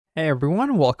Hey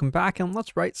everyone, welcome back, and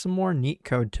let's write some more neat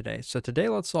code today. So today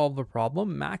let's solve the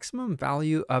problem maximum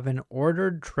value of an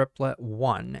ordered triplet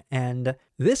 1. And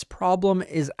this problem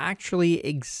is actually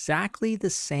exactly the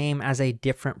same as a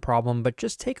different problem, but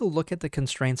just take a look at the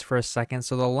constraints for a second.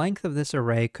 So the length of this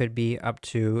array could be up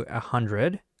to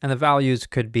 100, and the values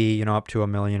could be, up to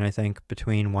 1,000,000, I think,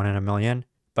 between 1 and 1,000,000.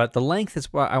 But the length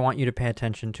is what I want you to pay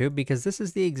attention to because this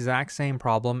is the exact same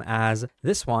problem as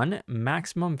this one,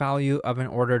 maximum value of an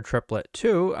ordered triplet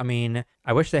 2. I mean,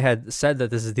 I wish they had said that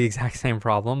this is the exact same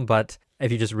problem, but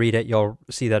if you just read it, you'll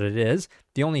see that it is.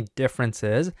 The only difference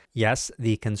is, yes,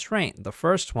 the constraint. The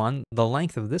first one, the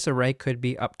length of this array could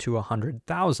be up to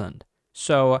 100,000.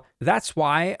 So that's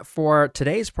why for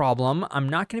today's problem, I'm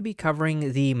not going to be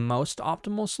covering the most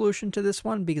optimal solution to this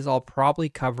one because I'll probably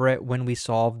cover it when we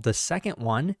solve the second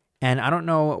one. And I don't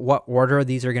know what order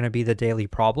these are going to be the daily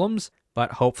problems,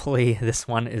 but hopefully this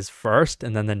one is first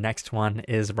and then the next one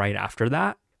is right after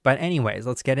that. But anyways,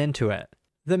 let's get into it.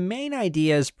 The main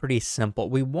idea is pretty simple.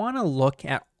 We want to look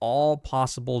at all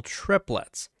possible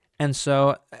triplets. And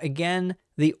so again,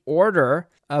 the order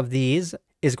of these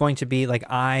is going to be like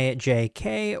I, J,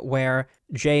 K, where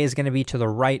J is going to be to the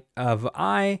right of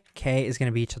I, K is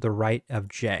going to be to the right of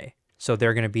J. So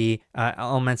they're going to be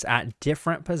elements at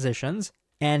different positions.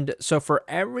 And so for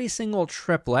every single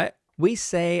triplet, we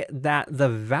say that the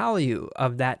value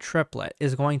of that triplet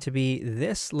is going to be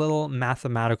this little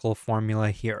mathematical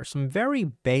formula here. Some very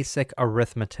basic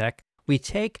arithmetic. We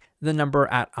take the number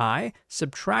at I,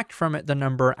 subtract from it the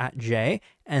number at J,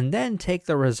 and then take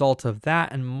the result of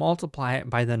that and multiply it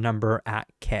by the number at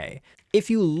K. If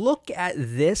you look at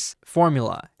this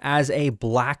formula as a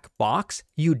black box,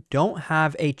 you don't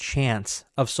have a chance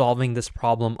of solving this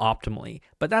problem optimally.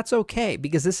 But that's okay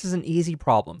because this is an easy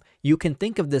problem. You can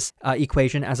think of this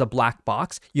equation as a black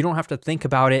box. You don't have to think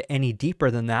about it any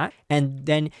deeper than that. And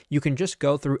then you can just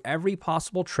go through every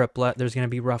possible triplet. There's going to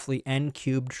be roughly n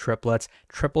cubed triplets,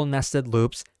 triple nested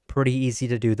loops. Pretty easy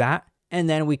to do that. And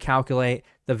then we calculate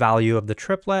the value of the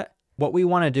triplet. What we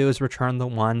want to do is return the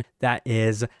one that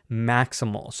is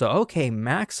maximal. So, okay,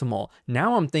 maximal.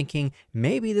 Now I'm thinking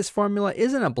maybe this formula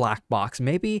isn't a black box.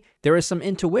 Maybe there is some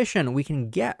intuition we can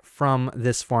get from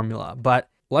this formula. But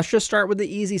let's just start with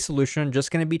the easy solution,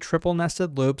 just going to be triple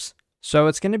nested loops. So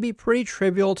it's going to be pretty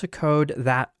trivial to code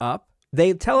that up.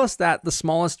 They tell us that the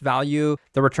smallest value,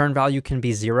 the return value can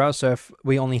be 0. So if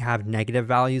we only have negative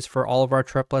values for all of our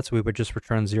triplets, we would just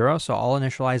return 0. So I'll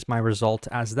initialize my result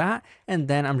as that. And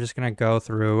then I'm just going to go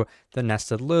through the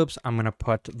nested loops. I'm going to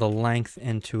put the length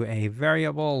into a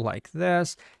variable like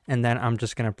this. And then I'm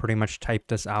just going to pretty much type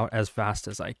this out as fast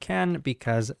as I can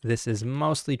because this is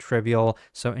mostly trivial.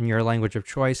 So in your language of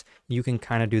choice, you can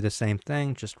kind of do the same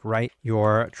thing. Just write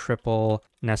your triple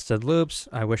nested loops.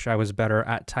 I wish I was better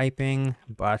at typing,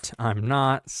 but I'm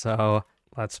not. So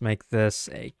let's make this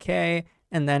a K.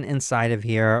 And then inside of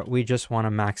here, we just want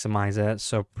to maximize it.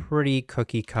 So pretty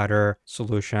cookie cutter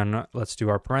solution. Let's do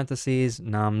our parentheses,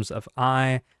 nums of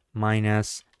I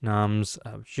minus nums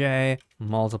of j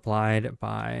multiplied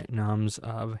by nums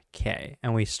of k.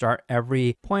 And we start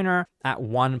every pointer at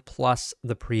 1 plus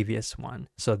the previous one.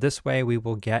 So this way we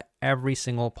will get every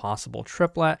single possible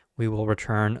triplet. We will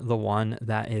return the one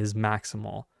that is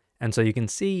maximal. And so you can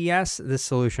see, yes, this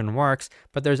solution works,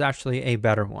 but there's actually a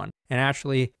better one. And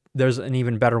actually, there's an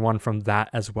even better one from that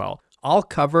as well. I'll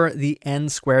cover the n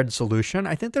squared solution.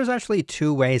 I think there's actually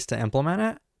 2 ways to implement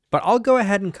it. But I'll go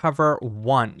ahead and cover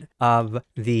one of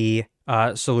the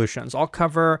solutions. I'll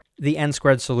cover the n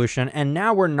squared solution. And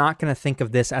now we're not going to think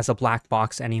of this as a black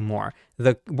box anymore.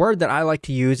 The word that I like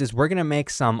to use is we're going to make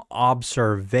some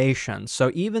observations.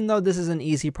 So even though this is an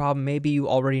easy problem, maybe you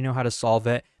already know how to solve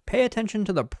it, pay attention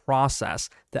to the process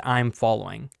that I'm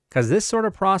following. Because this sort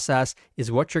of process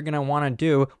is what you're going to want to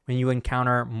do when you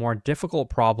encounter more difficult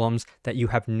problems that you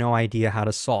have no idea how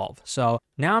to solve. So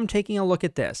now I'm taking a look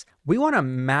at this. We want to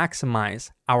maximize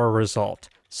our result.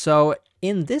 So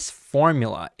in this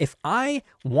formula, if I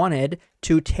wanted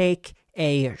to take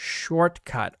a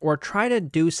shortcut or try to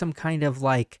do some kind of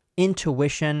like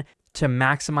intuition to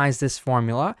maximize this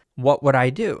formula, what would I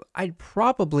do? I'd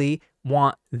probably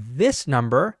want this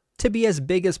number to be as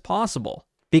big as possible,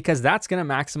 because that's going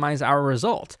to maximize our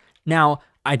result. Now,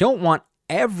 I don't want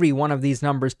every one of these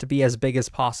numbers to be as big as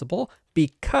possible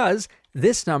because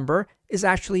this number is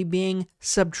actually being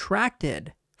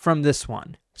subtracted from this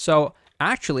one. So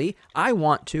actually, I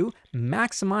want to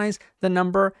maximize the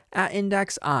number at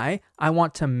index I. I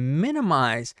want to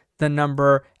minimize the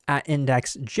number at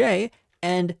index j.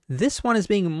 And this one is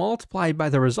being multiplied by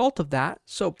the result of that,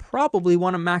 so probably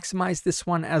want to maximize this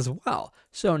one as well.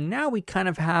 So now we kind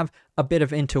of have a bit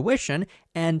of intuition.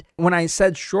 And when I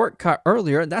said shortcut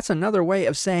earlier, that's another way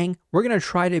of saying we're going to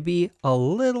try to be a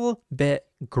little bit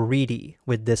greedy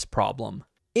with this problem.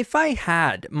 If I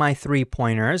had my 3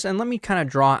 pointers, and let me kind of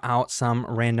draw out some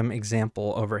random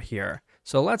example over here.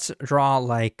 So let's draw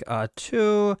like a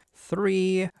 2,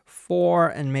 3, 4,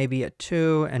 and maybe a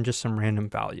 2, and just some random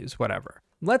values, whatever.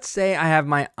 Let's say I have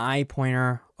my I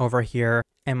pointer over here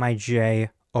and my J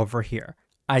over here.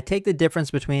 I take the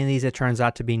difference between these, it turns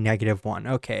out to be -1.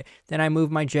 Okay, then I move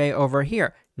my J over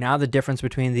here. Now the difference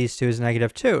between these two is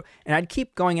 -2. And I'd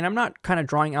keep going, and I'm not kind of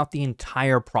drawing out the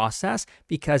entire process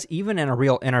because even in a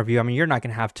real interview, I mean, you're not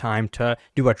going to have time to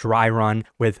do a dry run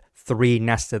with 3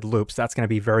 nested loops. That's going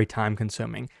to be very time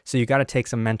consuming. So you got to take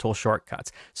some mental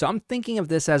shortcuts. So I'm thinking of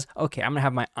this as, okay, I'm going to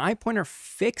have my I pointer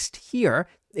fixed here.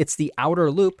 It's the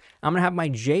outer loop. I'm going to have my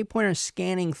J pointer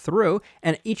scanning through,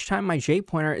 and each time my J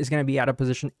pointer is going to be out of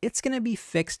position, it's going to be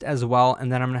fixed as well.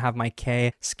 And then I'm going to have my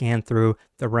K scan through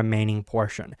the remaining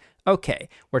portion. Okay,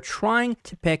 we're trying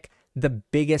to pick the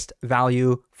biggest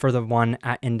value for the one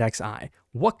at index I.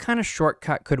 What kind of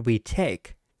shortcut could we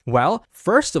take? Well,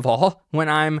 first of all, when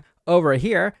I'm over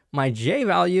here, my J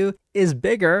value is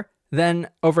bigger than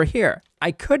over here.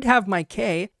 I could have my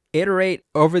K iterate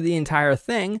over the entire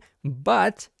thing,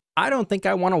 but I don't think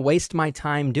I want to waste my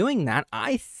time doing that.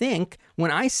 I think when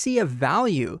I see a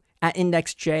value at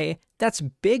index J that's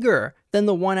bigger than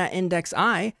the one at index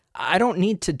I don't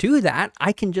need to do that.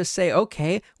 I can just say,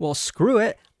 okay, well, screw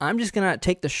it. I'm just going to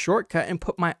take the shortcut and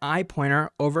put my I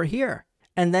pointer over here.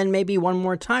 And then maybe one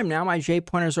more time. Now my J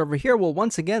pointer's over here. Well,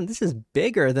 once again, this is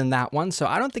bigger than that one, so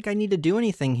I don't think I need to do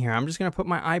anything here. I'm just going to put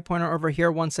my I pointer over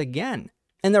here once again.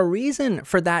 And the reason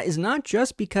for that is not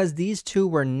just because these two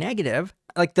were negative,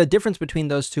 like the difference between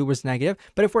those two was negative,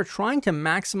 but if we're trying to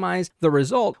maximize the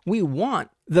result, we want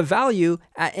the value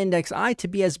at index I to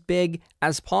be as big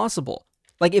as possible.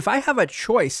 Like if I have a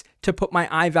choice to put my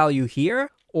I value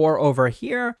here or over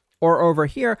here or over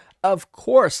here, of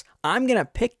course, I'm going to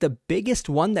pick the biggest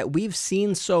one that we've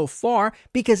seen so far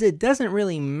because it doesn't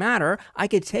really matter. I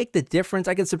could take the difference.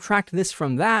 I could subtract this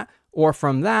from that or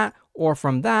from that or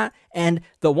from that. And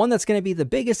the one that's going to be the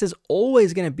biggest is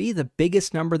always going to be the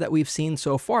biggest number that we've seen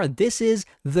so far. This is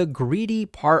the greedy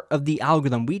part of the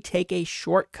algorithm. We take a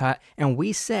shortcut and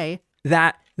we say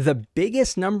that the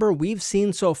biggest number we've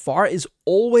seen so far is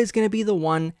always going to be the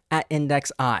one at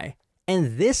index I.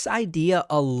 And this idea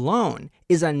alone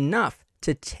is enough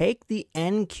to take the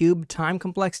n cubed time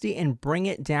complexity and bring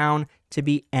it down to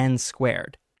be n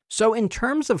squared. So in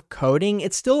terms of coding,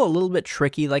 it's still a little bit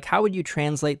tricky. Like, how would you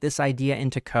translate this idea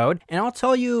into code? And I'll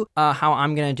tell you how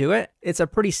I'm going to do it. It's a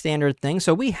pretty standard thing.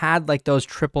 So we had like those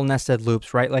triple nested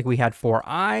loops, right? Like we had for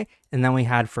I, and then we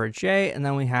had for J, and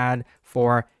then we had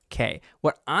for K.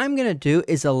 What I'm going to do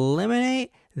is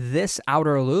eliminate this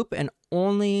outer loop and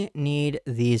only need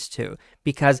these two,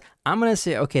 because I'm going to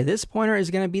say, okay, this pointer is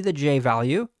going to be the J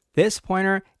value. This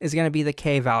pointer is going to be the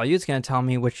K value. It's going to tell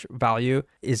me which value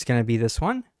is going to be this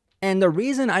one. And the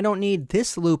reason I don't need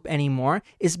this loop anymore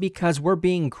is because we're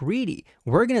being greedy.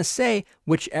 We're going to say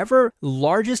whichever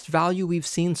largest value we've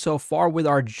seen so far with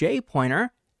our J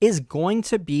pointer is going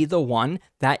to be the one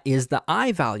that is the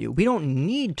I value. We don't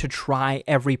need to try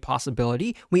every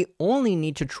possibility. We only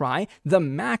need to try the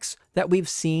max that we've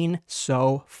seen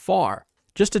so far.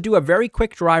 Just to do a very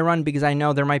quick dry run, because I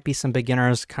know there might be some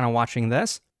beginners kind of watching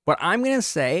this. What I'm going to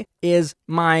say is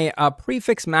my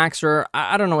prefix max, or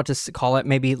I don't know what to call it.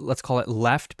 Maybe let's call it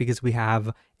left, because we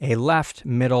have a left,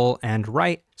 middle, and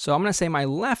right. So I'm going to say my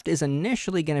left is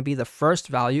initially going to be the first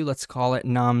value. Let's call it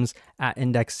nums at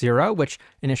index 0, which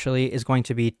initially is going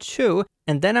to be 2.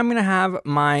 And then I'm going to have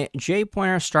my J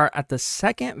pointer start at the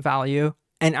second value,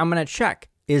 and I'm going to check,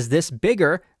 is this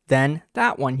bigger than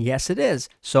that one? Yes, it is.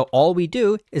 So all we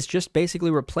do is just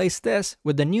basically replace this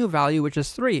with the new value, which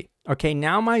is 3. Okay,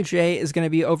 now my J is going to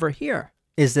be over here.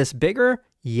 Is this bigger?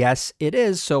 Yes, it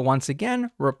is. So once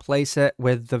again, replace it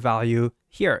with the value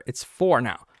here. It's 4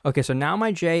 now. Okay, so now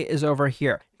my J is over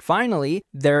here. Finally,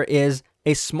 there is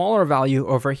a smaller value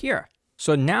over here.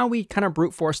 So now we kind of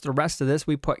brute force the rest of this.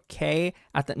 We put K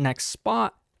at the next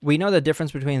spot. We know the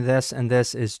difference between this and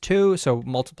this is 2, so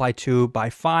multiply 2 by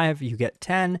 5, you get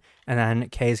 10, and then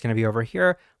K is going to be over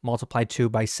here. Multiply 2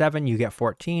 by 7, you get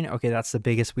 14. Okay, that's the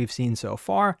biggest we've seen so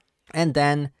far. And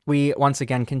then we once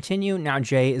again continue. Now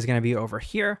J is going to be over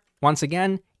here. Once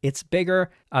again, it's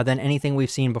bigger than anything we've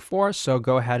seen before, so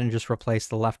go ahead and just replace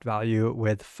the left value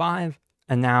with 5.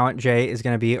 And now J is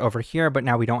going to be over here, but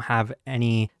now we don't have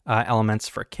any elements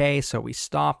for K, so we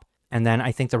stop. And then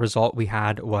I think the result we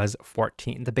had was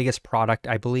 14. The biggest product,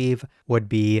 I believe, would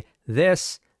be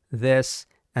this,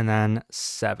 and then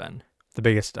 7, the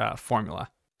biggest formula.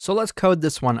 So let's code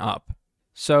this one up.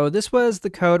 So this was the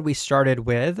code we started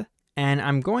with, and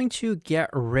I'm going to get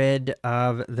rid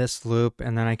of this loop,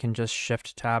 and then I can just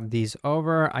shift tab these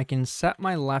over. I can set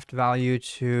my left value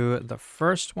to the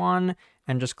first one,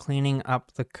 and just cleaning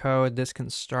up the code, this can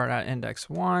start at index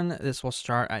 1, this will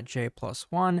start at j plus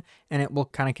 1, and it will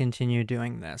kind of continue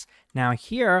doing this. Now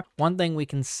here, one thing we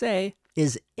can say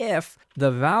is if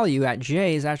the value at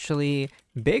j is actually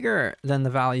bigger than the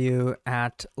value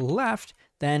at left,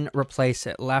 then replace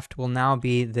it. Left will now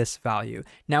be this value.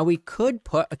 Now we could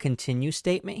put a continue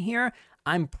statement here.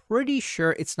 I'm pretty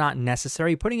sure it's not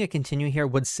necessary. Putting a continue here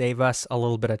would save us a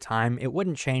little bit of time. It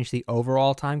wouldn't change the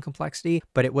overall time complexity,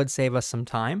 but it would save us some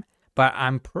time. But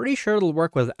I'm pretty sure it'll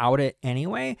work without it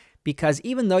anyway, because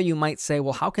even though you might say,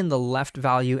 well, how can the left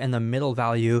value and the middle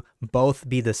value both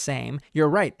be the same? You're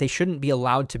right, they shouldn't be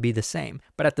allowed to be the same.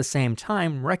 But at the same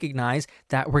time, recognize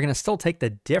that we're going to still take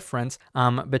the difference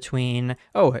between,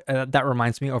 that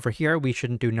reminds me, over here, we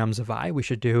shouldn't do nums of I, we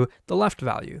should do the left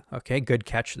value. Okay, good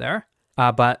catch there.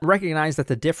 But recognize that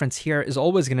the difference here is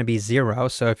always going to be 0.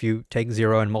 So if you take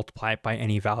 0 and multiply it by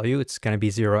any value, it's going to be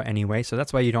 0 anyway. So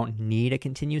that's why you don't need a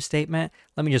continue statement.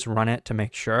 Let me just run it to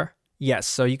make sure. Yes,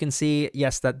 so you can see,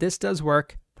 yes, that this does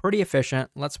work. Pretty efficient.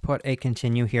 Let's put a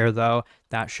continue here, though.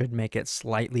 That should make it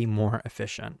slightly more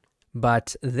efficient.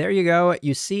 But there you go.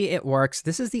 You see it works.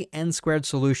 This is the n²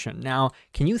 solution. Now,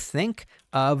 can you think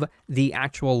of the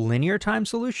actual linear time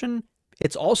solution?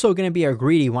 It's also going to be a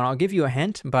greedy one. I'll give you a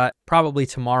hint, but probably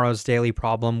tomorrow's daily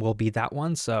problem will be that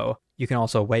one. So you can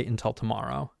also wait until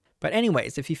tomorrow. But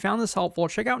anyways, if you found this helpful,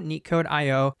 check out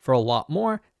Leetcode.io for a lot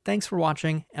more. Thanks for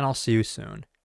watching, and I'll see you soon.